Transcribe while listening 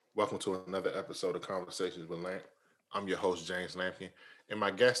Welcome to another episode of Conversations with Lamp. I'm your host, James Lampkin, and my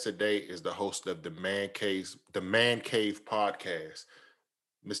guest today is the host of the Man Cave podcast,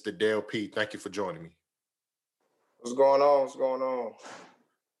 Mr. Dale P. Thank you for joining me. What's going on? What's going on?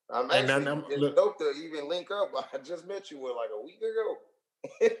 It's look, dope to even link up. I just met you like a week ago.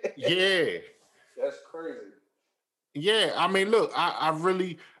 yeah, That's crazy. yeah. I mean, look,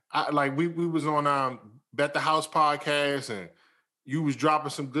 we was on Bet the House podcast, and you was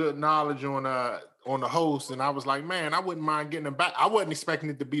dropping some good knowledge on the host, and I was like, man, I wouldn't mind getting them back. I wasn't expecting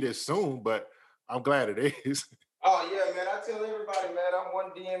it to be this soon, but I'm glad it is. Oh yeah, man. I tell everybody, man, I'm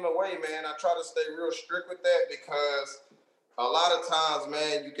one DM away, man. I try to stay real strict with that because a lot of times,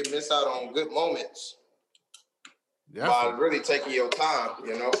 man, you can miss out on good moments by really taking your time,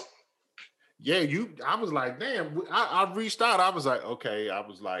 Yeah, I was like, damn, I reached out. I was like, okay. I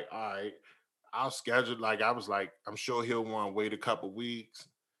was like, all right, I'll schedule. Like, I was like, I'm sure he'll want to wait a couple weeks.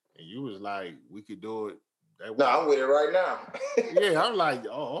 And you was like, we could do it. No, I'm with it right now. Yeah, I'm like,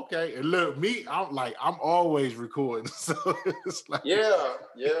 oh, okay. And look, I'm always recording. So it's like, yeah,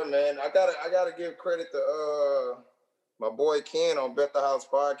 man. I gotta give credit to my boy Ken on Bet the House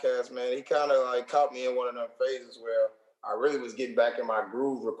podcast, man. He kind of like caught me in one of them phases where I really was getting back in my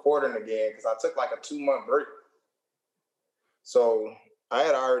groove recording again because I took like a 2-month break. So I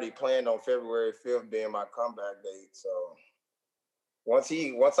had already planned on February 5th being my comeback date. So once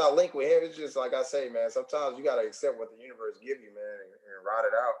I link with him, it's just like I say, man, sometimes you got to accept what the universe give you, man, and ride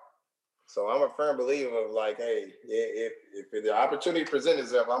it out. So I'm a firm believer of like, hey, if the opportunity presents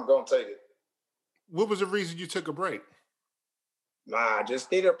itself, I'm going to take it. What was the reason you took a break? Nah, I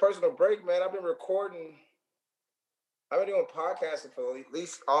just needed a personal break, man. I've been doing podcasting for at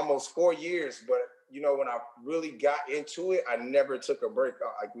least almost 4 years, but when I really got into it, I never took a break.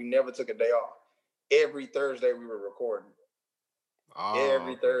 Like we never took a day off. Every Thursday we were recording.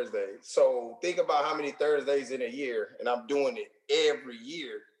 Every Thursday. So think about how many Thursdays in a year, and I'm doing it every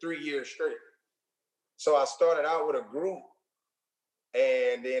year, 3 years straight. So I started out with a group,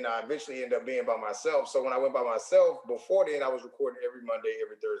 and then I eventually ended up being by myself. So when I went by myself, before then I was recording every Monday,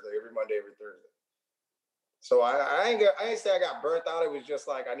 every Thursday, every Monday, every Thursday. So I ain't say I got burnt out. It was just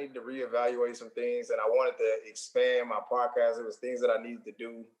like I needed to reevaluate some things, and I wanted to expand my podcast. It was things that I needed to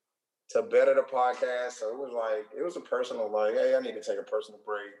do to better the podcast. So it was a personal like, hey, I need to take a personal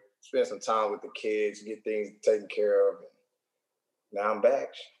break, spend some time with the kids, get things taken care of. Now I'm back.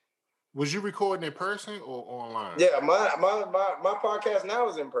 Was you recording in person or online? Yeah, my podcast now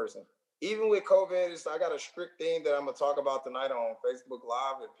is in person. Even with COVID, I got a strict thing that I'm going to talk about tonight on Facebook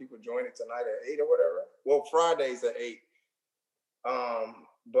Live. If people join it tonight at 8 or whatever. Well, Fridays at 8.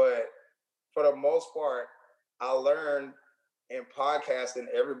 But for the most part, I learned in podcasting,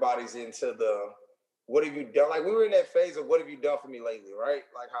 everybody's into the, what have you done? Like we were in that phase of what have you done for me lately, right?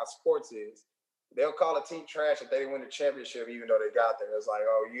 Like how sports is. They'll call a team trash if they didn't win the championship, even though they got there. It's like,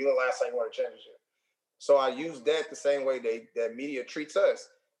 oh, you the last time you won a championship. So I use that the same way that media treats us.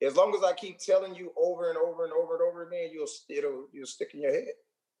 As long as I keep telling you over and over and over and over again, you'll stick in your head.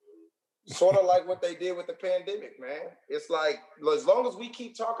 Sort of like what they did with the pandemic, man. It's like, as long as we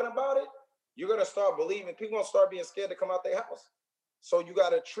keep talking about it, you're going to start believing. People going to start being scared to come out their house. So you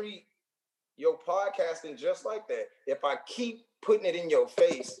got to treat your podcasting just like that. If I keep putting it in your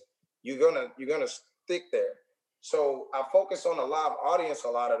face, you're gonna stick there. So I focus on a live audience a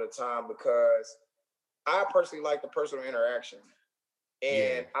lot of the time because I personally like the personal interaction.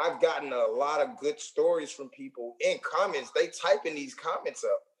 And I've gotten a lot of good stories from people in comments. They type in these comments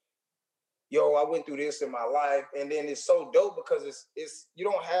up. Yo, I went through this in my life. And then it's so dope because it's you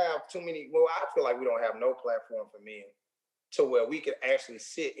don't have too many. Well, I feel like we don't have no platform for men to where we can actually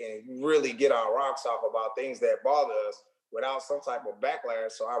sit and really get our rocks off about things that bother us without some type of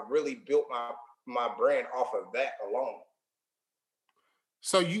backlash. So I really built my brand off of that alone.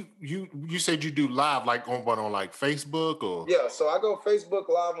 So you said you do live like on like Facebook or? Yeah, so I go Facebook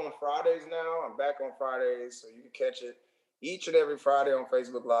Live on Fridays now. I'm back on Fridays, so you can catch it each and every Friday on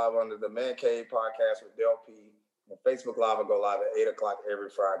Facebook Live under the Man Cave podcast with Del P. On Facebook Live, I go live at 8 o'clock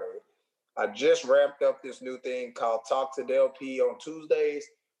every Friday. I just wrapped up this new thing called Talk to Del P on Tuesdays,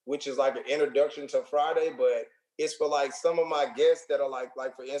 which is like an introduction to Friday, but it's for like some of my guests that are like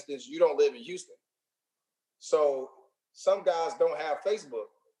for instance, you don't live in Houston. So some guys don't have Facebook.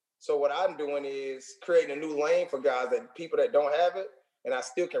 So what I'm doing is creating a new lane for guys people that don't have it, and I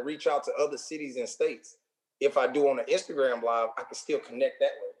still can reach out to other cities and states. If I do on an Instagram live, I can still connect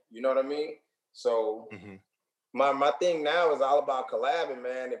that way. You know what I mean? So my thing now is all about collabing,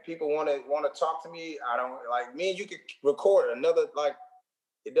 man. If people want to talk to me, I don't like me and you can record another, like,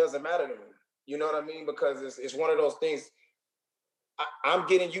 it doesn't matter to me. You know what I mean? Because it's one of those things. I'm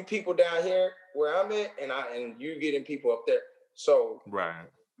getting you people down here where I'm at, and you getting people up there. So right.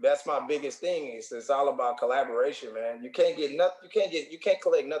 That's my biggest thing. Is it's all about collaboration, man. You can't get nothing. You can't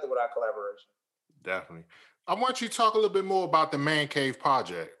collect nothing without collaboration. Definitely. I want you to talk a little bit more about the Man Cave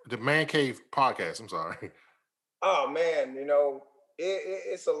project, the Man Cave podcast. I'm sorry. Oh man,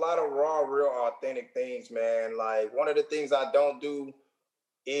 it's a lot of raw, real, authentic things, man. Like one of the things I don't do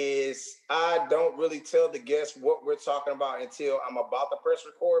is I don't really tell the guests what we're talking about until I'm about to press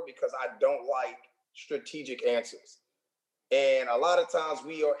record because I don't like strategic answers. And a lot of times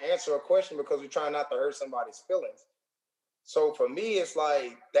we answer a question because we're trying not to hurt somebody's feelings. So for me, it's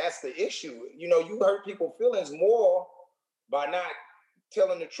like that's the issue. You hurt people's feelings more by not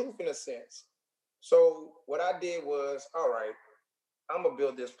telling the truth in a sense. So what I did was, all right, I'm gonna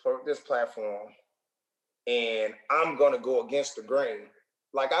build this platform, and I'm gonna go against the grain.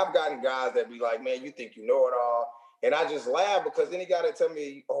 Like I've gotten guys that be like, "Man, you think you know it all," and I just laugh because any guy that tell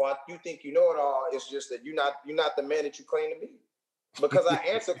me, "Oh, you think you know it all," it's just that you're not the man that you claim to be. Because I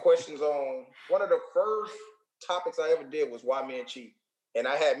answer questions on one of the first topics I ever did was why men cheat, and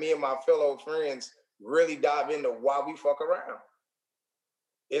I had me and my fellow friends really dive into why we fuck around.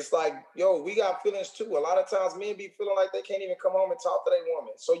 It's like, yo, we got feelings too. A lot of times men be feeling like they can't even come home and talk to their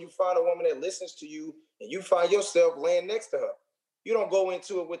woman. So you find a woman that listens to you and you find yourself laying next to her. You don't go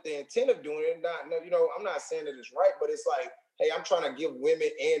into it with the intent of doing it. I'm not saying that it's right, but it's like, hey, I'm trying to give women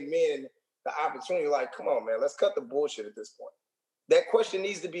and men the opportunity. Like, come on, man, let's cut the bullshit at this point. That question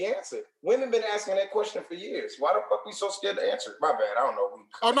needs to be answered. Women been asking that question for years. Why the fuck we so scared to answer it? My bad. I don't know.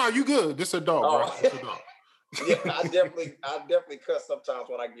 Oh no, you good. This a dog, bro. This a dog. Yeah, I definitely cuss sometimes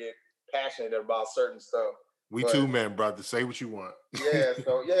when I get passionate about certain stuff. We too, man, brother. Say what you want. Yeah,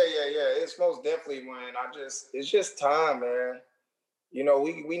 so yeah. It's most definitely when it's just time, man.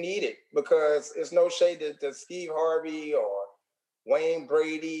 We need it because it's no shade to Steve Harvey or Wayne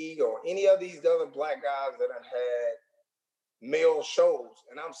Brady or any of these other black guys that have had male shows.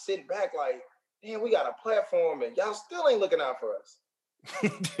 And I'm sitting back like, damn, we got a platform and y'all still ain't looking out for us.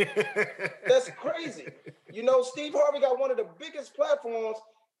 That's crazy. Steve Harvey got one of the biggest platforms.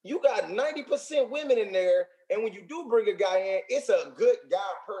 You got 90% women in there, and when you do bring a guy in, it's a good guy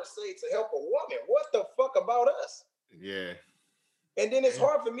per se to help a woman. What the fuck about us? Yeah. And then it's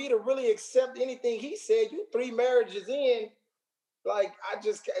hard for me to really accept anything he said. You 3 marriages in, like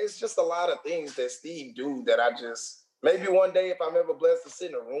it's just a lot of things that Steve do that maybe one day if I'm ever blessed to sit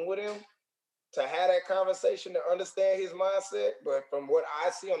in a room with him, to have that conversation to understand his mindset. But from what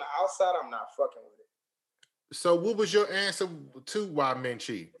I see on the outside, I'm not fucking with it. So what was your answer to why men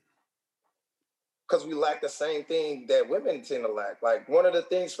cheat? Because we lack the same thing that women tend to lack. Like one of the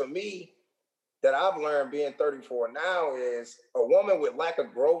things for me that I've learned being 34 now is a woman with lack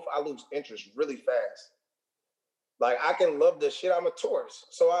of growth, I lose interest really fast. Like I can love the shit. I'm a Taurus.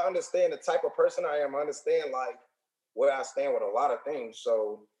 So I understand the type of person I am. I understand like where I stand with a lot of things.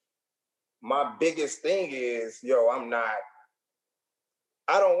 So my biggest thing is, I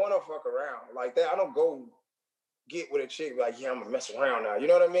don't want to fuck around like that. I don't go get with a chick like, yeah, I'm gonna mess around now. You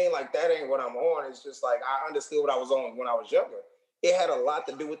know what I mean? Like that ain't what I'm on. It's just like I understood what I was on when I was younger. It had a lot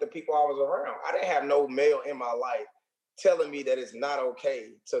to do with the people I was around. I didn't have no male in my life telling me that it's not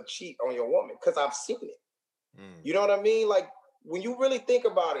okay to cheat on your woman because I've seen it. You know what I mean? Like when you really think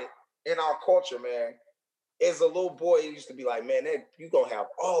about it in our culture, man, as a little boy, it used to be like, man, you gonna have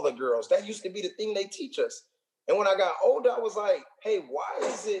all the girls. That used to be the thing they teach us. And when I got older, I was like, hey, why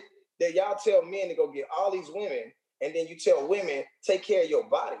is it that y'all tell men to go get all these women and then you tell women, take care of your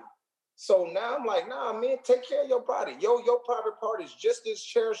body? So now I'm like, nah, man, take care of your body. Your private part is just as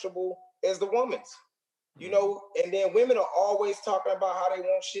cherishable as the woman's. And then women are always talking about how they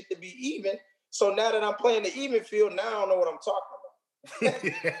want shit to be even. So now that I'm playing the even field, now I don't know what I'm talking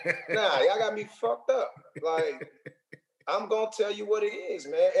about. Nah, y'all got me fucked up. Like, I'm going to tell you what it is,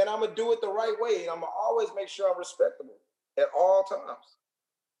 man. And I'm going to do it the right way. And I'm going to always make sure I'm respectable at all times.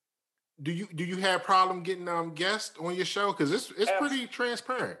 Do you have problem getting guests on your show? Because it's pretty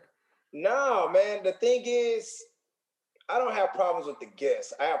transparent. No, man. The thing is, I don't have problems with the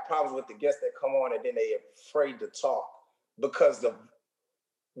guests. I have problems with the guests that come on and then they're afraid to talk because of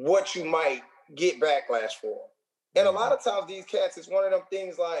what you might get backlash for. And a lot of times these cats, it's one of them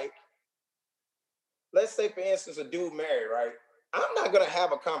things like, let's say, for instance, a dude married, right? I'm not going to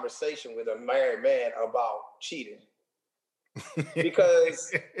have a conversation with a married man about cheating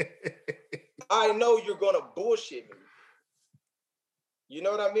because I know you're going to bullshit me. You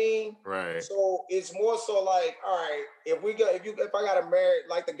know what I mean? Right. So it's more so like, all right, if I got a married,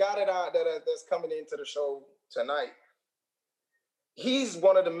 like the guy that's coming into the show tonight, he's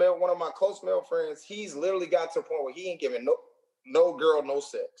one of my close male friends. He's literally got to a point where he ain't giving no. no girl, no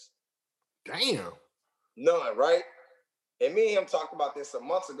sex. Damn. None, right? And me and him talked about this some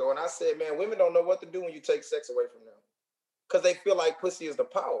months ago, and I said, man, women don't know what to do when you take sex away from them because they feel like pussy is the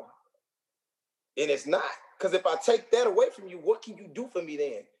power. And it's not. Because if I take that away from you, what can you do for me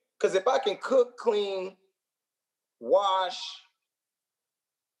then? Because if I can cook, clean, wash,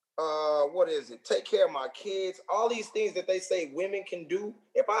 take care of my kids, all these things that they say women can do,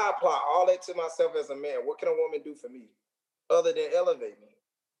 if I apply all that to myself as a man, what can a woman do for me other than elevate me?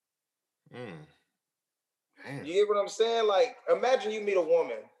 You get what I'm saying? Like, imagine you meet a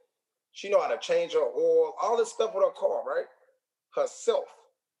woman. She know how to change her oil, all this stuff with her car, right? Herself.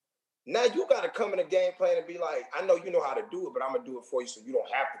 Now you got to come in a game plan and be like, I know you know how to do it, but I'm going to do it for you so you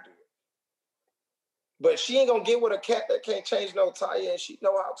don't have to do it. But she ain't going to get with a cat that can't change no tire and she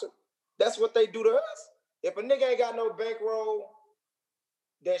know how to. That's what they do to us. If a nigga ain't got no bankroll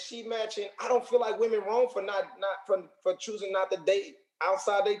that she matching, I don't feel like women wrong for for choosing not to date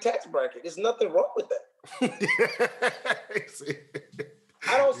outside their tax bracket. There's nothing wrong with that.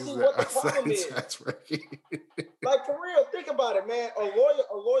 I don't see what the problem is. Like, for real, think about it, man. A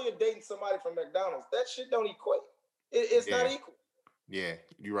lawyer dating somebody from McDonald's, that shit don't equate. It's not equal. Yeah,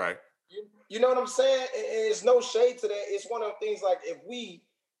 you're right. You know what I'm saying? And it's no shade to that. It's one of the things, like, if we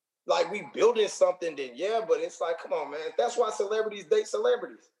building something, then yeah, but it's like, come on, man. That's why celebrities date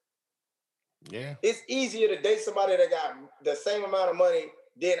celebrities. Yeah. It's easier to date somebody that got the same amount of money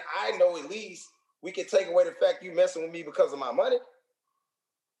than I know at least we can take away the fact you messing with me because of my money.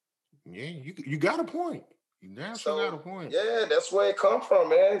 Yeah, you got a point. You naturally got a point. Yeah, that's where it come from,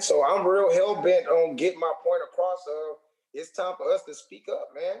 man. So I'm real hell-bent on getting my point across. It's time for us to speak up,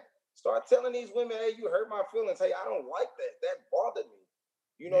 man. Start telling these women, hey, you hurt my feelings. Hey, I don't like that. That bothered me.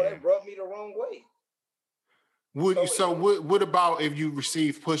 You know, that rubbed me the wrong way. What about if you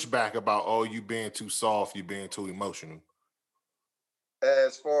receive pushback about, oh, you being too soft, you being too emotional?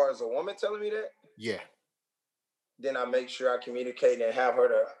 As far as a woman telling me that? Yeah. Then I make sure I communicate and have her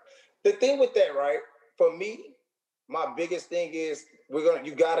to. The thing with that, right? For me, my biggest thing is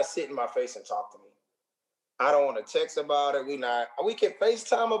you gotta sit in my face and talk to me. I don't want to text about it. We can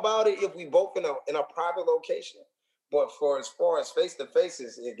FaceTime about it if we both in a private location. But as far as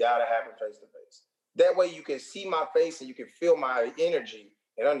face-to-faces, it gotta happen face-to-face. That way you can see my face and you can feel my energy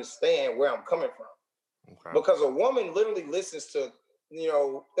and understand where I'm coming from. Okay. Because a woman literally listens to,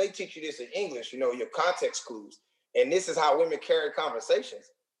 they teach you this in English, your context clues. And this is how women carry conversations.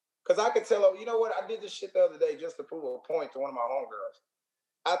 Because I could tell her, you know what, I did this shit the other day just to prove a point to one of my homegirls.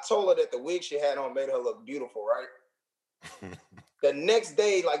 I told her that the wig she had on made her look beautiful, right? The next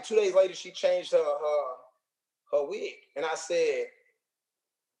day, like 2 days later, she changed her wig. And I said,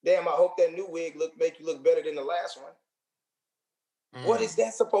 damn, I hope that new wig make you look better than the last one. What is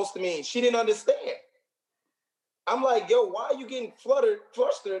that supposed to mean? She didn't understand. I'm like, yo, why are you getting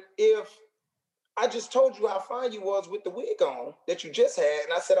flustered if I just told you how fine you was with the wig on that you just had.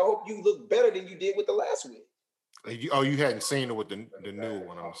 And I said, I hope you look better than you did with the last wig. You hadn't seen it with the new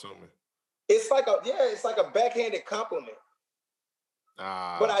one, I'm assuming. It's like a backhanded compliment.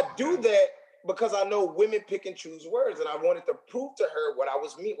 But I do that because I know women pick and choose words, and I wanted to prove to her what I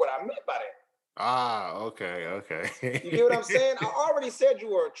meant by that. Okay. You get what I'm saying? I already said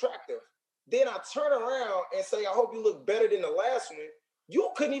you were attractive. Then I turn around and say, I hope you look better than the last one. You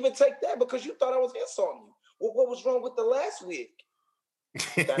couldn't even take that because you thought I was insulting you. Well, what was wrong with the last wig?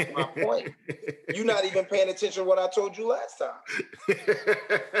 That's my point. You're not even paying attention to what I told you last time.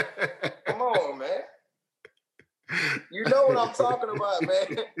 Come on, man. You know what I'm talking about,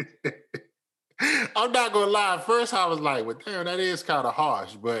 man. I'm not gonna lie. At first, I was like, "Well, damn, that is kind of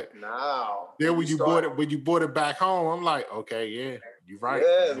harsh." But then when you brought it back home, I'm like, "Okay, yeah, you're right."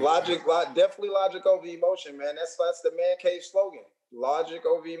 Yeah, definitely logic over emotion, man. That's the man cave slogan: logic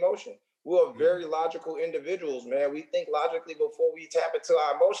over emotion. We're very logical individuals, man. We think logically before we tap into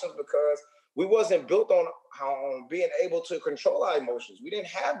our emotions because we wasn't built on being able to control our emotions. We didn't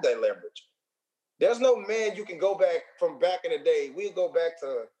have that leverage. There's no man you can go back from back in the day. We'll go back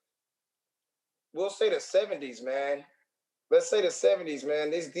to, we'll say the 70s, man. Let's say the 70s,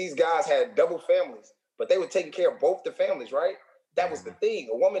 man. These guys had double families, but they were taking care of both the families, right? That was the thing.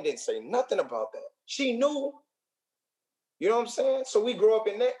 A woman didn't say nothing about that. She knew. You know what I'm saying? So we grew up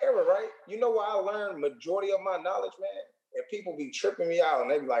in that era, right? You know where I learned majority of my knowledge, man? And people be tripping me out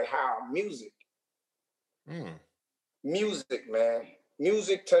and they be like, how? Music. Music, man.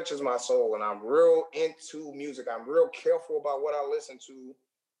 Music touches my soul and I'm real into music. I'm real careful about what I listen to.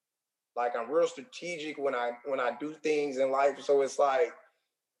 Like I'm real strategic when I do things in life. So it's like,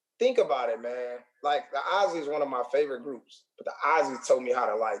 think about it, man. Like the Ozzy is one of my favorite groups, but the Ozzy told me how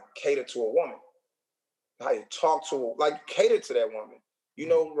to like cater to a woman. how you talk to her, like cater to that woman. You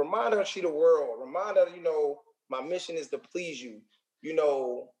know, remind her she the world. Remind her, you know, my mission is to please you. You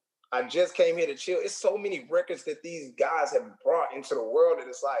know, I just came here to chill. It's so many records that these guys have brought into the world that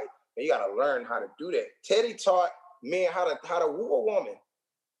it's like, man, you gotta learn how to do that. Teddy taught men how to woo a woman.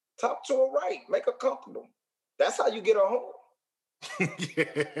 Talk to her right, make her comfortable. That's how you get her home.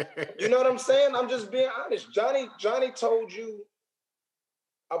 You know what I'm saying? I'm just being honest. Johnny told you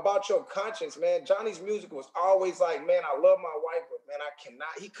about your conscience, man. Johnny's music was always like, man, I love my wife, but man, I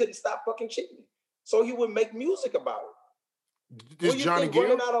cannot. He couldn't stop fucking cheating. So he would make music about it. This Where you Johnny think Gill?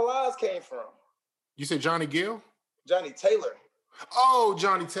 Running Out of Lies came from? You said Johnny Gill? Johnny Taylor. Oh,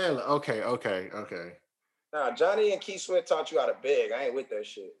 Johnny Taylor. Okay. Nah, Johnny and Keith Sweat taught you how to beg. I ain't with that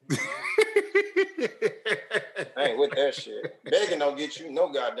shit. I ain't with that shit. Begging don't get you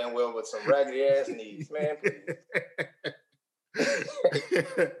no goddamn well with some raggedy ass knees, man.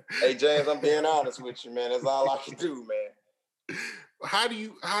 Hey James, I'm being honest with you, man. That's all I can do, man. How do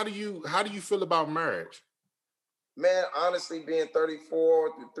you feel about marriage? Man, honestly, being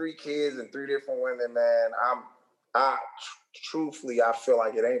 34 with 3 kids and 3 different women, man, truthfully, I feel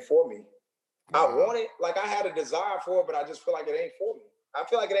like it ain't for me. I want it, like I had a desire for it, but I just feel like it ain't for me. I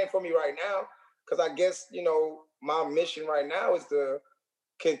feel like it ain't for me right now because I guess, you know, my mission right now is to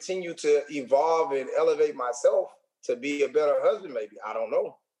continue to evolve and elevate myself to be a better husband, maybe. I don't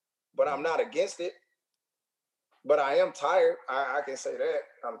know. But I'm not against it. But I am tired. I can say that.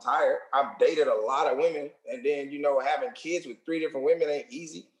 I'm tired. I've dated a lot of women. And then, you know, having kids with 3 different women ain't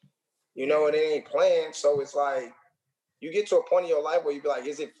easy. You know, and it ain't planned. So it's like, you get to a point in your life where you be like,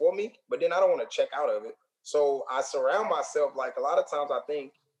 is it for me? But then I don't want to check out of it. So I surround myself, like a lot of times I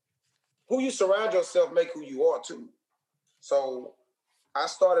think, who you surround yourself make who you are too. So I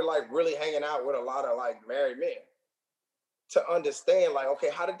started like really hanging out with a lot of like married men to understand like, okay,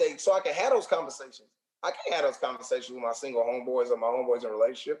 how did they, so I can have those conversations. I can't have those conversations with my single homeboys or my homeboys in a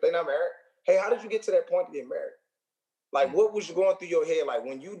relationship. They're not married. Hey, how did you get to that point to get married? Like, what was going through your head? Like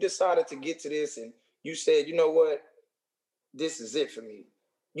when you decided to get to this and you said, you know what? This is it for me.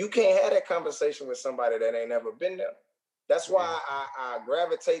 You can't have that conversation with somebody that ain't never been there. That's why I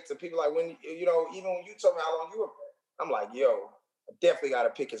gravitate to people like when, you know, even when you told me how long you were married, I'm like, yo, I definitely got to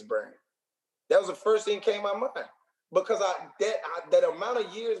pick his brain. That was the first thing that came to my mind. Because that amount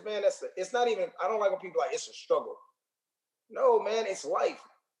of years, man, it's not even, I don't like when people like, it's a struggle. No, man, it's life.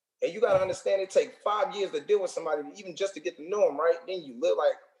 And you got to understand it takes 5 years to deal with somebody, even just to get to know them, right? Then you live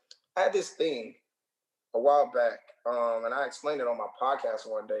like, I had this thing a while back, and I explained it on my podcast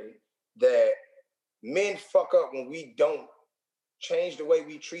one day, that men fuck up when we don't change the way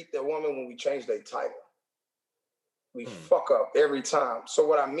we treat the woman when we change their title. We fuck up every time. So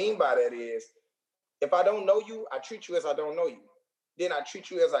what I mean by that is, if I don't know you, I treat you as I don't know you. Then I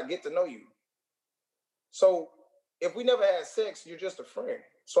treat you as I get to know you. So if we never had sex, you're just a friend.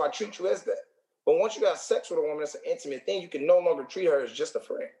 So I treat you as that. But once you got sex with a woman, it's an intimate thing. You can no longer treat her as just a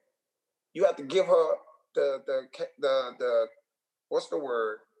friend. You have to give her the what's the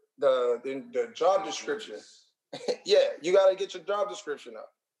word? The job description. Yeah, you got to get your job description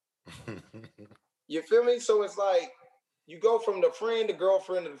up. You feel me? So it's like you go from the friend, the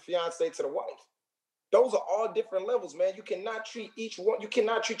girlfriend, to the fiance, to the wife. Those are all different levels, man. You cannot treat each one. You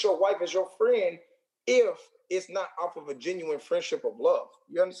cannot treat your wife as your friend if it's not off of a genuine friendship of love.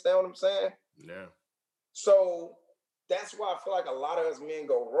 You understand what I'm saying? Yeah. So that's why I feel like a lot of us men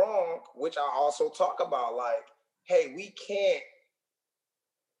go wrong, which I also talk about. Like, hey, we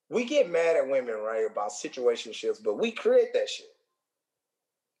get mad at women, right, about situationships, but we create that shit.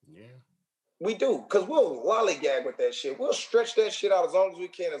 Yeah. We do, because we'll lollygag with that shit. We'll stretch that shit out as long as we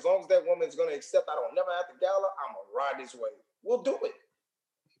can. As long as that woman's going to accept, I don't never have to gala, I'm going to ride this way. We'll do it.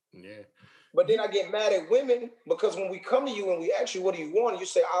 Yeah. But then I get mad at women because when we come to you and we ask you, what do you want? And you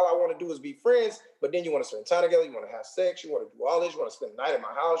say, all I want to do is be friends. But then you want to spend time together. You want to have sex. You want to do all this. You want to spend the night at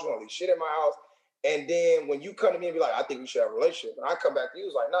my house. You want to leave shit at my house. And then when you come to me and be like, I think we should have a relationship. And I come back to you,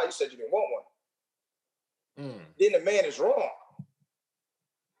 it's like, nah, you said you didn't want one. Then the man is wrong.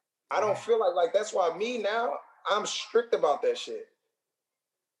 I don't feel like that's why me now, I'm strict about that shit.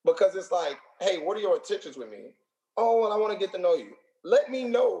 Because it's like, hey, what are your intentions with me? Oh, well, I want to get to know you. Let me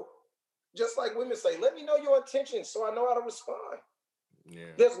know. Just like women say, let me know your intentions so I know how to respond.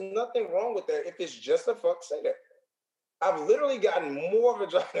 Yeah. There's nothing wrong with that. If it's just a fuck, say that. I've literally gotten more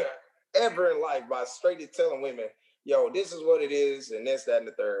vagina ever in life by straightly telling women, yo, this is what it is, and this, that, and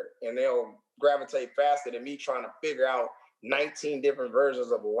the third. And they'll gravitate faster than me trying to figure out 19 different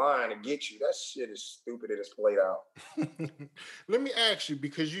versions of a line to get you. That shit is stupid. It is played out. Let me ask you,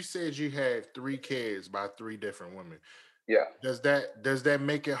 because you said you had 3 kids by 3 different women. Yeah. Does that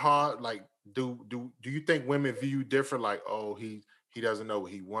make it hard? Like, do you think women view you different? Like, oh, he doesn't know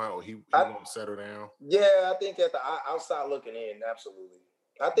what he want, or he I, won't settle down. yeah, I think at the outside looking in, absolutely.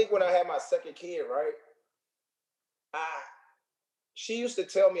 I think when I Okay. had my second kid, right, I she used to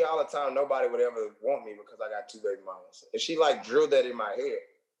tell me all the time nobody would ever want me because I got two baby mamas, and she like drilled that in my head.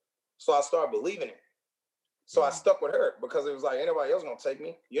 So I started believing it. So I Mm, stuck with her because it was like anybody else gonna take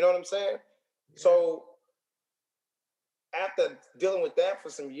me. You know what I'm saying? yeah. So after dealing with that for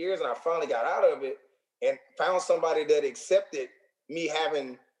some years, and I finally got out of it and found somebody that accepted me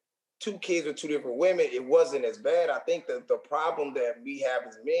having two kids with two different women, it wasn't as bad. I think that the problem that we have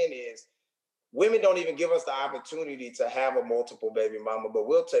as men is women don't even give us the opportunity to have a multiple baby mama, but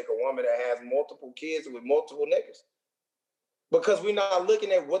we'll take a woman that has multiple kids with multiple niggas because we're not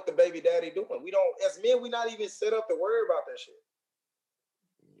looking at what the baby daddy doing. We don't, as men, we're not even set up to worry about that shit.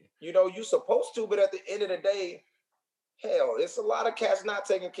 You know, you're supposed to, but at the end of the day, hell, it's a lot of cats not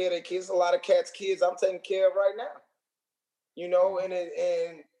taking care of their kids. A lot of cats' kids I'm taking care of right now. You know, Mm,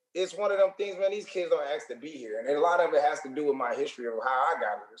 and it's one of them things, man. These kids don't ask to be here, and a lot of it has to do with my history of how I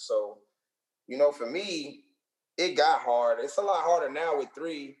got here. So, you know, for me, it got hard. It's a lot harder now with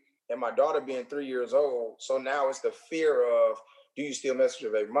three, and my daughter being 3 years old. So now it's the fear of, do you still message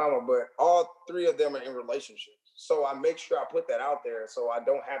your baby mama? But all three of them are in relationships. So I make sure I put that out there so I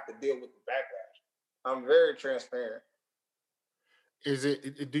don't have to deal with the backlash. I'm very transparent. Is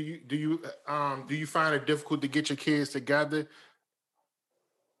do you find it difficult to get your kids together?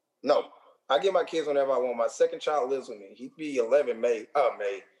 No, I get my kids whenever I want. My second child lives with me. He'd be 11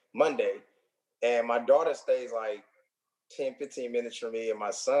 Monday. And my daughter stays like 10, 15 minutes from me. And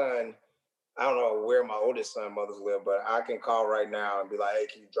my son, I don't know where my oldest son mothers live, but I can call right now and be like, hey,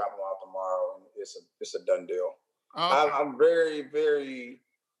 can you drop him off tomorrow? And it's a done deal. Oh, I'm, okay. I'm very, very,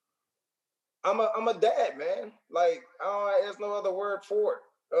 I'm a dad, man. Like, there's no other word for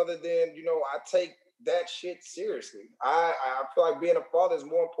it other than, you know, I take that shit seriously. I feel like being a father is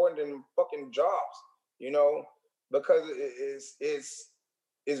more important than fucking jobs, you know, because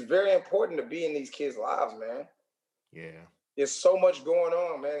it's very important to be in these kids' lives, man. Yeah. There's so much going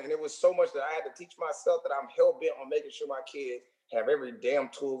on, man. And it was so much that I had to teach myself that I'm hell bent on making sure my kids have every damn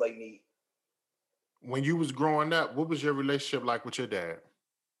tool they need. When you was growing up, what was your relationship like with your dad?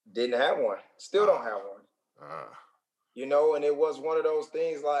 Didn't have one. Still Uh, don't have one. uh, You know, and it was one of those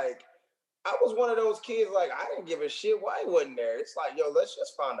things like I was one of those kids, like, I didn't give a shit why he wasn't there. It's like, yo, let's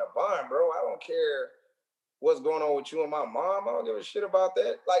just find a bond, bro. I don't care what's going on with you and my mom. I don't give a shit about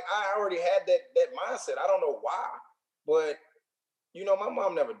that. Like, I already had that mindset. I don't know why. But, you know, my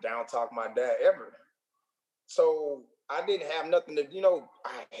mom never down talked my dad ever. So I didn't have nothing to, you know,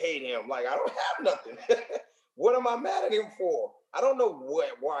 I hate him. Like, I don't have nothing. What am I mad at him for? I don't know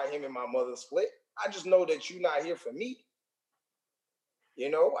why him and my mother split. I just know that you're not here for me. You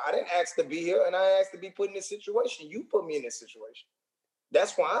know, I didn't ask to be here and I asked to be put in this situation. You put me in this situation.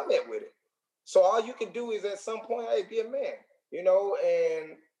 That's why I'm at with it. So all you can do is at some point, hey, be a man, you know,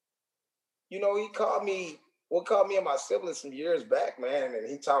 and you know, called me and my siblings some years back, man, and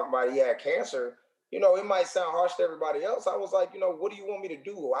he talked about he had cancer. You know, it might sound harsh to everybody else. I was like, you know, what do you want me to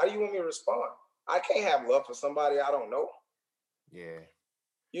do? Why do you want me to respond? I can't have love for somebody I don't know. yeah.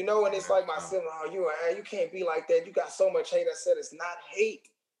 You know, and Yeah, it's that's like my tough. sibling, oh, you can't be like that. You got so much hate. I said, it's not hate.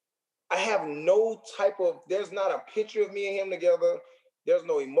 I have no type of, there's not a picture of me and him together. There's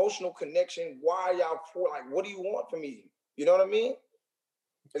no emotional connection. Why are y'all for? Like, what do you want from me? You know what I mean?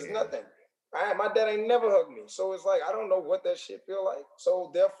 It's Yeah. nothing. My dad ain't never hugged me. So it's like, I don't know what that shit feel like.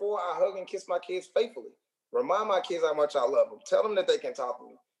 So therefore, I hug and kiss my kids faithfully. Remind my kids how much I love them. Tell them that they can talk to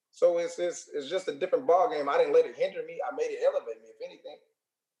me. So it's just a different ball game. I didn't let it hinder me. I made it elevate me, if anything.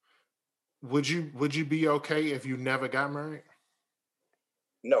 Would you be okay if you never got married?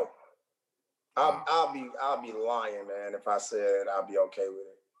 No. Wow. I'll be lying, man, if I said I'll be okay with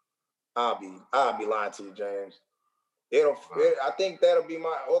it. I'll be lying to you, James. Wow. I think that'll be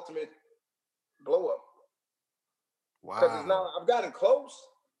my ultimate blow up. Because it's Wow. not I've gotten close.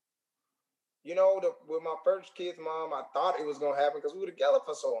 You know, with my first kid's mom, I thought it was gonna happen because we were together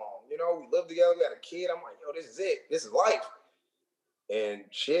for so long. You know, we lived together, we had a kid. I'm like, yo, this is it. This is life. And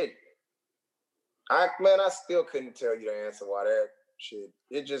shit, I still couldn't tell you the answer why that shit.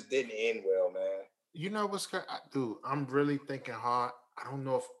 It just didn't end well, man. You know what's dude? I'm really thinking hard. I don't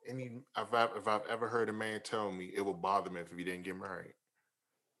know if I've ever heard a man tell me it would bother me if he didn't get married.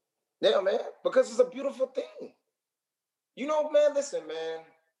 Yeah, man, because it's a beautiful thing. You know, man, listen, man.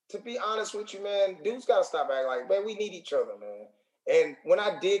 To be honest with you, man, dudes gotta stop acting like, man, we need each other, man. And when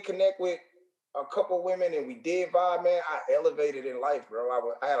I did connect with a couple women and we did vibe, man, I elevated in life, bro.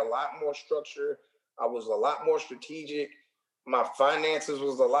 I had a lot more structure. I was a lot more strategic. My finances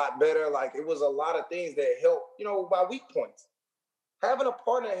was a lot better. Like it was a lot of things that helped, my weak points. Having a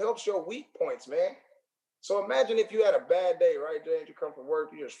partner helps your weak points, man. So imagine if you had a bad day, right, James? You come from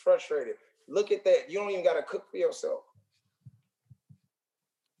work, you're just frustrated. Look at that. You don't even got to cook for yourself.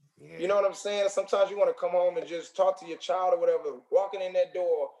 Yeah. You know what I'm saying? Sometimes you want to come home and just talk to your child or whatever. Walking in that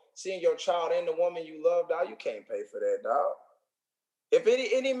door, seeing your child and the woman you love, dog, you can't pay for that, dog. If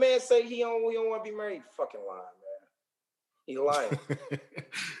any man say he don't want to be married, fucking lying, man. He lying.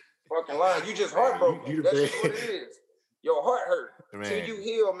 Fucking lying. You just heartbroken. That's just what it is. Your heart hurt. Till you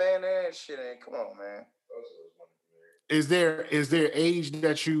heal, man. That shit ain't. Come on, man. Is there age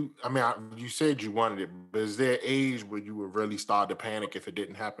that you? I mean, you said you wanted it, but is there age where you would really start to panic if it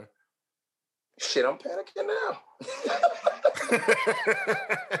didn't happen? Shit, I'm panicking now.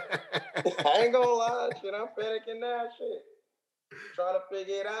 I ain't gonna lie, shit. I'm panicking now, shit. Trying to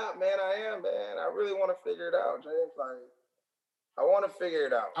figure it out, man. I am, man. I really want to figure it out, James. Like, I want to figure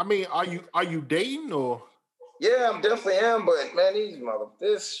it out. I mean, are you dating or? Yeah, I'm definitely am, but man,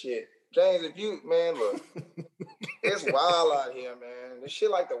 this shit, James. If you, man, look, it's wild out here, man. This shit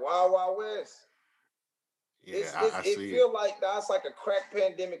like the Wild Wild West. Yeah, it feel like that's like a crack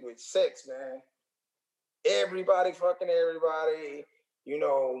pandemic with sex, man. Everybody fucking everybody.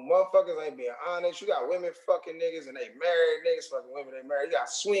 Motherfuckers ain't being honest. You got women fucking niggas and they married. Niggas fucking women, they married. You got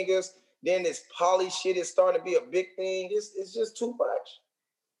swingers. Then this poly shit is starting to be a big thing. It's just too much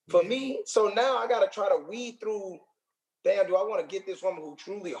for me. So now I got to try to weed through, damn, do I want to get this woman who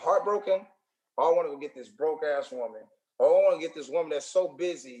truly heartbroken? Or I want to get this broke ass woman? Or I want to get this woman that's so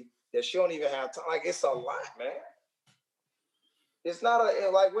busy that she don't even have time. Like, it's a lot, man. It's not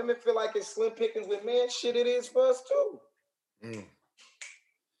like women feel like it's slim pickings with men. Shit, it is for us too.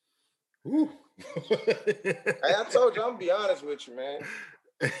 Ooh. Hey, I told you, I'm gonna be honest with you, man.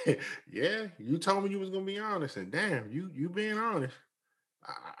 Yeah, you told me you was gonna be honest, and damn, you being honest.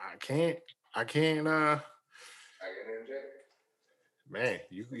 I can't. I can interject. Man,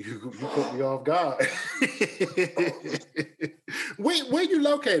 you put me off guard. Where you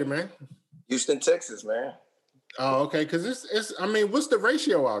located, man? Houston, Texas, man. Oh, okay. Because it's. I mean, what's the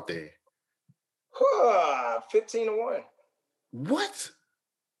ratio out there? 15-1. What?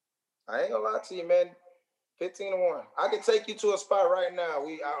 I ain't gonna lie to you, man. 15-1. I can take you to a spot right now.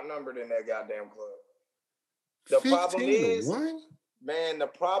 We outnumbered in that goddamn club. The problem is, man, the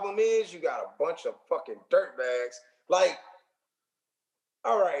problem is you got a bunch of fucking dirtbags. Like,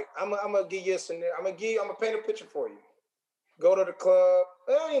 all right, I'm gonna give you a scenario. I'm gonna paint a picture for you. Go to the club.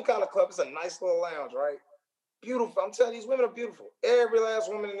 They don't even call it a club. It's a nice little lounge, right? Beautiful. I'm telling you, these women are beautiful. Every last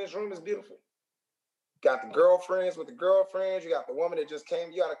woman in this room is beautiful. Got the girlfriends with the girlfriends. You got the woman that just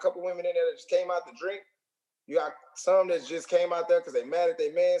came. You got a couple women in there that just came out to drink. You got some that just came out there because they mad at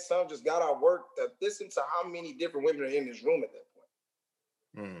their man. Some just got out work. Listen to how many different women are in this room at that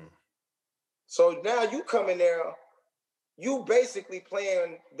point. So now you come in there, you basically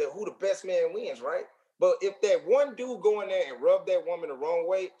playing who the best man wins, right? But if that one dude go in there and rub that woman the wrong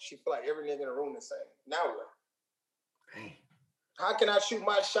way, she feel like every nigga in the room the same. Now what? Dang. How can I shoot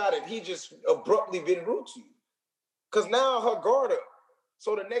my shot if he just abruptly been rude to you? Because now her guard up.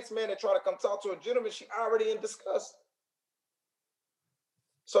 So the next man that try to come talk to a gentleman, she already in disgust.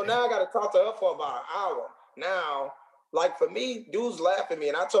 So now I got to talk to her for about an hour. Now, like for me, dudes laugh at me.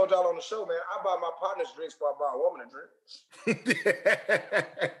 And I told y'all on the show, man, I buy my partner's drinks before I buy a woman a drink.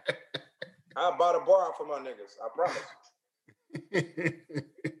 I bought a bar for my niggas. I promise.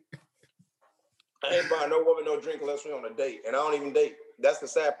 I ain't buying no woman no drink unless we on a date. And I don't even date. That's the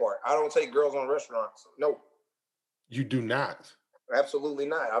sad part. I don't take girls on restaurants. No. You do not? Absolutely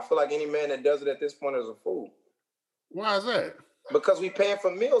not. I feel like any man that does it at this point is a fool. Why is that? Because we paying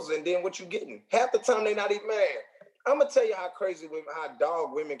for meals and then what you getting? Half the time they not even mad. I'm going to tell you how crazy women, how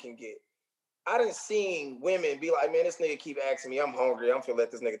dog women can get. I done seen women be like, man, this nigga keep asking me, I'm hungry. I'm finna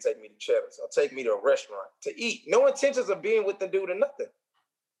let this nigga take me to Cheddar's or take me to a restaurant to eat. No intentions of being with the dude or nothing.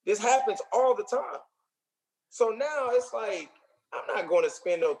 This happens all the time. So now it's like, I'm not going to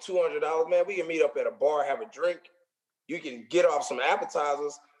spend no $200, man. We can meet up at a bar, have a drink. You can get off some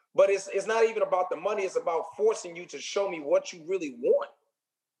appetizers, but it's not even about the money. It's about forcing you to show me what you really want.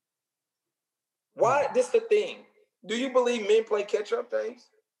 Why? This the thing. Do you believe men play catch-up things?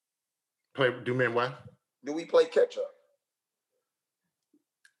 Do men what? Do we play catch-up?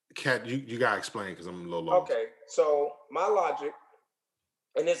 Cat, you got to explain because I'm a little lost. Okay, so my logic,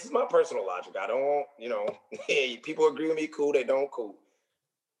 and this is my personal logic. I don't, people agree with me, cool. They don't, cool.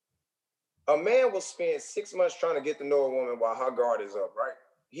 A man will spend 6 months trying to get to know a woman while her guard is up, right?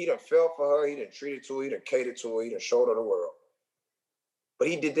 He done fell for her. He done treated to her. He done catered to her. He done showed her the world. But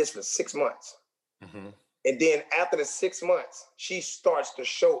he did this for 6 months. Mm-hmm. And then after the 6 months, she starts to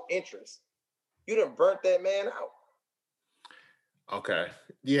show interest. You done burnt that man out. Okay.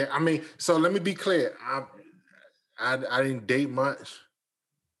 Yeah, I mean, so let me be clear. I didn't date much,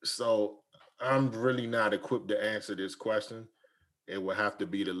 so I'm really not equipped to answer this question. It would have to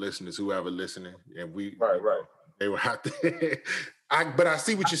be the listeners, whoever listening, and Right. they would have to. But I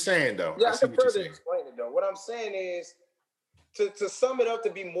see what you're saying, though. Yeah, I I see can what you're further saying. explain it though. What I'm saying is, to sum it up, to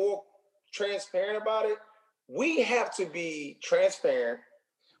be more transparent about it, we have to be transparent.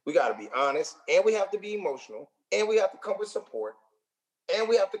 We got to be honest, and we have to be emotional, and we have to come with support, and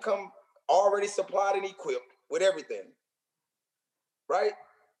we have to come already supplied and equipped with everything. Right?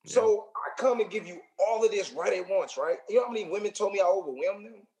 Yeah. So I come and give you all of this right at once, right? You know how many women told me I overwhelmed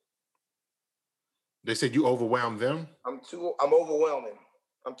them? They said you overwhelmed them? I'm overwhelming.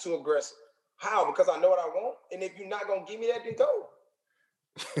 I'm too aggressive. How? Because I know what I want. And if you're not going to give me that, then go.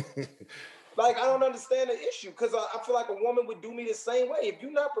 Like, I don't understand the issue, because I feel like a woman would do me the same way. If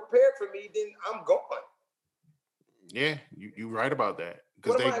you're not prepared for me, then I'm gone. Yeah, you're right about that.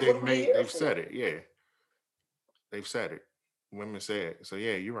 Because they've said it. Yeah. They've said it. Women say it. So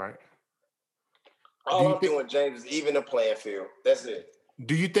yeah, you're right. All I'm doing, James, is even the playing field. That's it.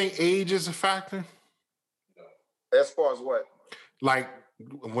 Do you think age is a factor? As far as what? Like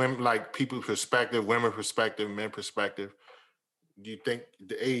women, like people's perspective, women perspective, men perspective. Do you think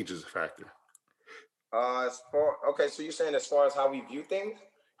the age is a factor? Okay, so you're saying as far as how we view things?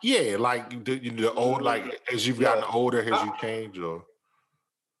 Yeah, like the old, like as you've gotten older, has you changed or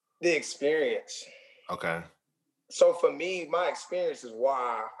the experience? Okay. So for me, my experience is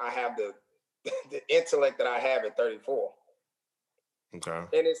why I have the intellect that I have at 34.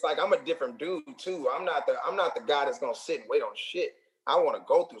 Okay. And it's like I'm a different dude too. I'm not the guy that's gonna sit and wait on shit. I want to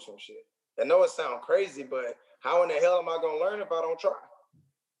go through some shit. I know it sounds crazy, but how in the hell am I gonna learn if I don't try?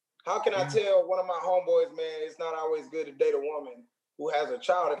 How can I tell one of my homeboys, man, it's not always good to date a woman who has a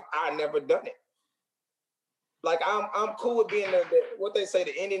child if I never done it? Like I'm cool with being what they say,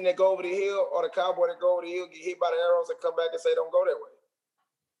 the Indian that go over the hill or the cowboy that go over the hill, get hit by the arrows and come back and say, don't go that way.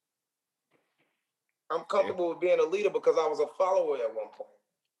 I'm comfortable with being a leader because I was a follower at one point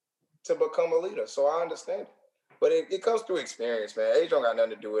to become a leader. So I understand it. But it comes through experience, man. Age don't got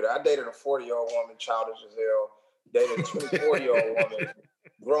nothing to do with it. I dated a 40-year-old woman, childish as hell. Dated a 24-year-old woman,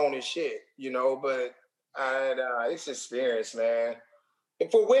 grown as shit, but it's experience, man.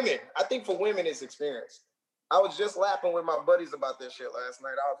 And for women, I think for women, it's experience. I was just laughing with my buddies about this shit last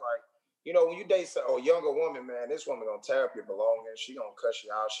night. I was like, when you date a younger woman, man, this woman gonna tear up your belongings. She gonna cuss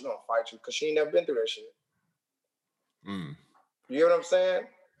you out. She gonna fight you because she ain't never been through that shit. Mm. You hear what I'm saying?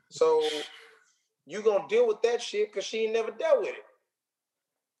 So you gonna deal with that shit because she ain't never dealt with it.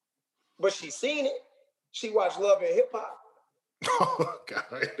 But she seen it. She watched Love and Hip Hop. Oh God.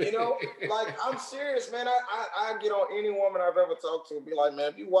 Like I'm serious, man. I get on any woman I've ever talked to and be like,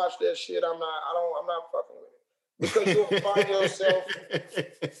 man, if you watch that shit, I'm not fucking with it. Because you'll find yourself,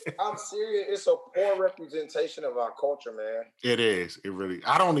 I'm serious, it's a poor representation of our culture, man. It is. It really,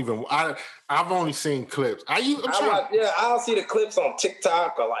 I've only seen clips. I'll see the clips on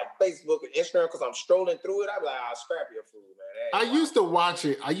TikTok or like Facebook or Instagram because I'm strolling through it. I'm like, I'll scrap your food, man. I used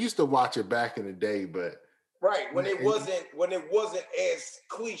to watch it back in the day, but right, when it wasn't as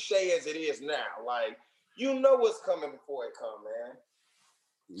cliche as it is now. Like, what's coming before it come, man.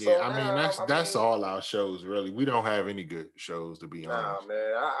 Yeah, so that's all our shows, really. We don't have any good shows, to be honest. Nah,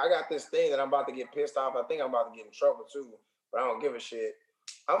 man. I got this thing that I'm about to get pissed off. I think I'm about to get in trouble, too. But I don't give a shit.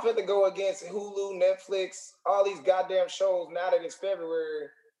 I'm fit to go against Hulu, Netflix, all these goddamn shows now that it's February.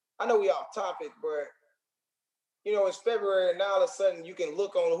 I know we off topic, but, it's February, and now all of a sudden you can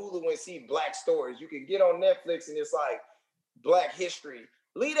look on Hulu and see Black stories. You can get on Netflix, and it's like Black history.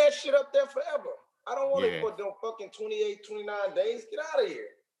 Leave that shit up there forever. I don't want it for them fucking 28, 29 days. Get out of here.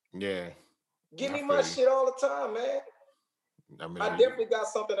 Yeah. Give me my shit all the time, man. I definitely got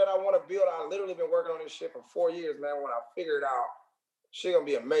something that I want to build. I literally been working on this shit for 4 years, man. When I figure it out, shit gonna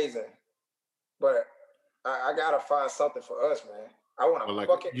be amazing. But I gotta find something for us, man. I want a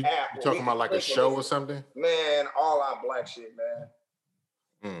fucking app. You talking about like a show or something? Man, all our Black shit,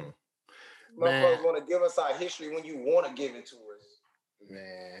 man. Motherfuckers want to give us our history when you want to give it to us.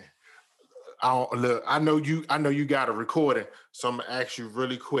 Man. I know you got a recording, so I'm gonna ask you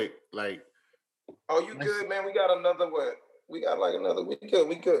really quick. Like, oh, you good, man? We got another what? We got like another. We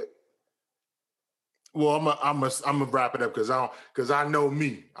good. Well, I'm gonna wrap it up because I know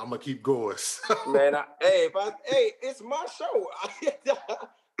me. I'm gonna keep going. Man, it's my show.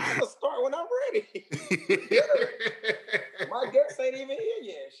 I'm gonna start when I'm ready. My guests ain't even here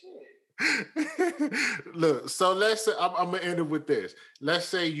yet. Shit. Look, so let's say I'm gonna end it with this. Let's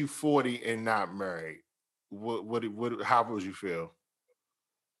say you 40 and not married. what how would you feel?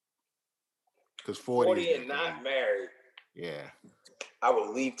 Because 40 and not married. Yeah. I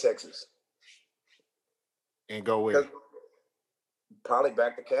would leave Texas. And go where? Probably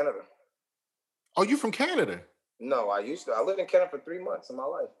back to Canada. Oh, you from Canada? No, I lived in Canada for 3 months of my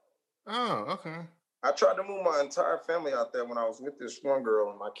life. Oh, okay. I tried to move my entire family out there when I was with this one girl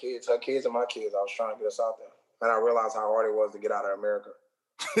and my kids, her kids and my kids. I was trying to get us out there. And I realized how hard it was to get out of America.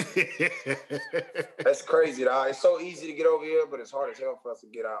 That's crazy, dog. It's so easy to get over here, but it's hard as hell for us to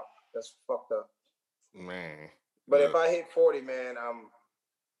get out. That's fucked up. Man. But if I hit 40, man,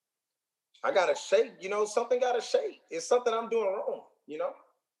 I gotta shake, something gotta shake. It's something I'm doing wrong,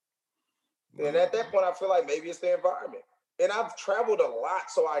 And at that point, I feel like maybe it's the environment. And I've traveled a lot,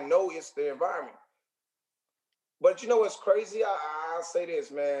 so I know it's the environment. But you know what's crazy? I'll say this,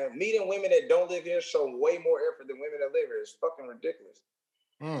 man. Meeting women that don't live here show way more effort than women that live here. It's fucking ridiculous.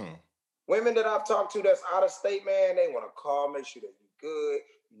 Women that I've talked to that's out of state, man, they want to call, make sure that you're good.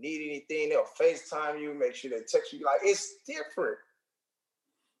 You need anything, they'll FaceTime you, make sure they text you. Like, it's different.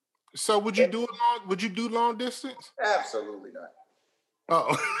 So would you do long distance? Absolutely not.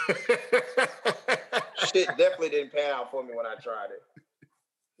 Oh. Shit definitely didn't pan out for me when I tried it.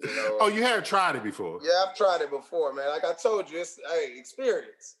 Oh, you had tried it before? Yeah, I've tried it before, man. Like I told you, it's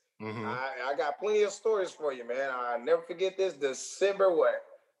experience. Mm-hmm. I got plenty of stories for you, man. I'll never forget this. December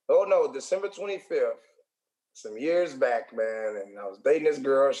 25th. Some years back, man. And I was dating this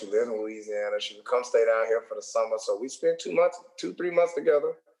girl. She lives in Louisiana. She would come stay down here for the summer. So we spent 3 months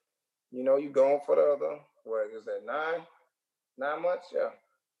together. You going for the other, what is that, 9 months? Yeah.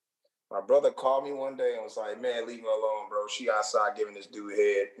 My brother called me one day and was like, man, leave me alone, bro. She outside giving this dude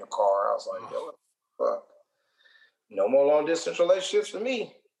head in the car. I was like, yo, what the fuck? No more long distance relationships for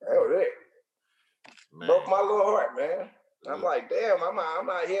me. That was it. Broke my little heart, man. I'm like, damn, I'm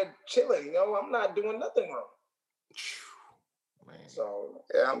out here chilling. I'm not doing nothing wrong. Man. So,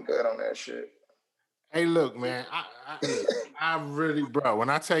 yeah, I'm good on that shit. Hey, look, man, I really, bro, when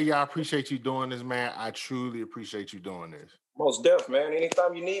I tell you I appreciate you doing this, man, I truly appreciate you doing this. Most def, man.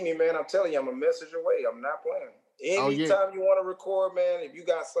 Anytime you need me, man, I'm telling you, I'm a message away. I'm not playing. Anytime you want to record, man, if you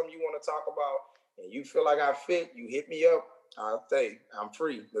got something you want to talk about and you feel like I fit, you hit me up. I'll say, I'm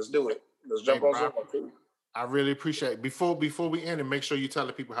free. Let's do it. Let's jump on Zoom. I really appreciate it. Before we end, and make sure you tell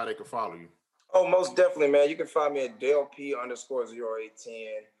the people how they can follow you. Oh, most definitely, man. You can find me at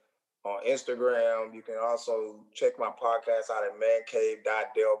DaleP_0810 on Instagram. You can also check my podcast out at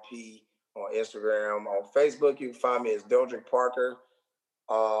mancave.DaleP on Instagram. On Facebook, you can find me as Deldrick Parker.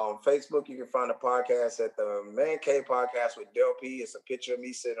 On Facebook, you can find the podcast at the Man Cave Podcast with Del P. It's a picture of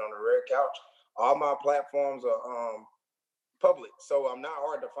me sitting on a red couch. All my platforms are public, so I'm not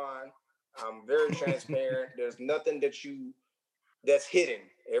hard to find. I'm very transparent. There's nothing that's hidden.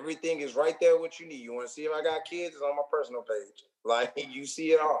 Everything is right there what you need. You want to see if I got kids? It's on my personal page. Like, you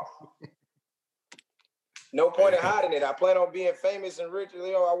see it all. No point in hiding it. I plan on being famous and rich. I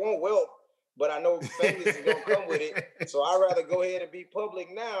want wealth, but I know famous is going to come with it. So I'd rather go ahead and be public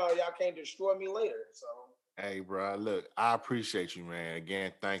now. Y'all can't destroy me later. So. Hey, bro, look, I appreciate you, man.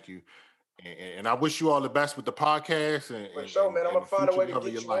 Again, thank you. And I wish you all the best with the podcast. For sure, man. I'm going to find a way to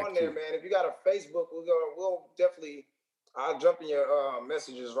get you on there, man. If you got a Facebook, we'll definitely, I'll jump in your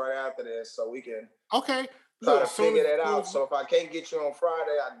messages right after this so we can try to figure that out. So if I can't get you on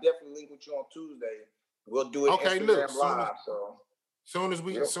Friday, I definitely link with you on Tuesday. We'll do it Instagram live. Soon as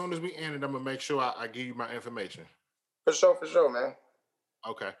we end it, I'm gonna make sure I give you my information. For sure, man.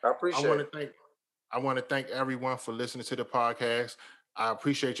 Okay. I appreciate it. I want to thank everyone for listening to the podcast. I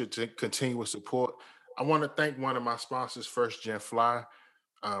appreciate your continuous support. I want to thank one of my sponsors, First Gen Fly.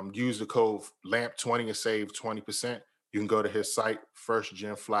 Use the code LAMP20 and save 20%. You can go to his site,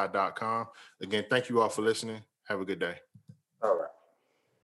 firstgenfly.com. Again, thank you all for listening. Have a good day. All right.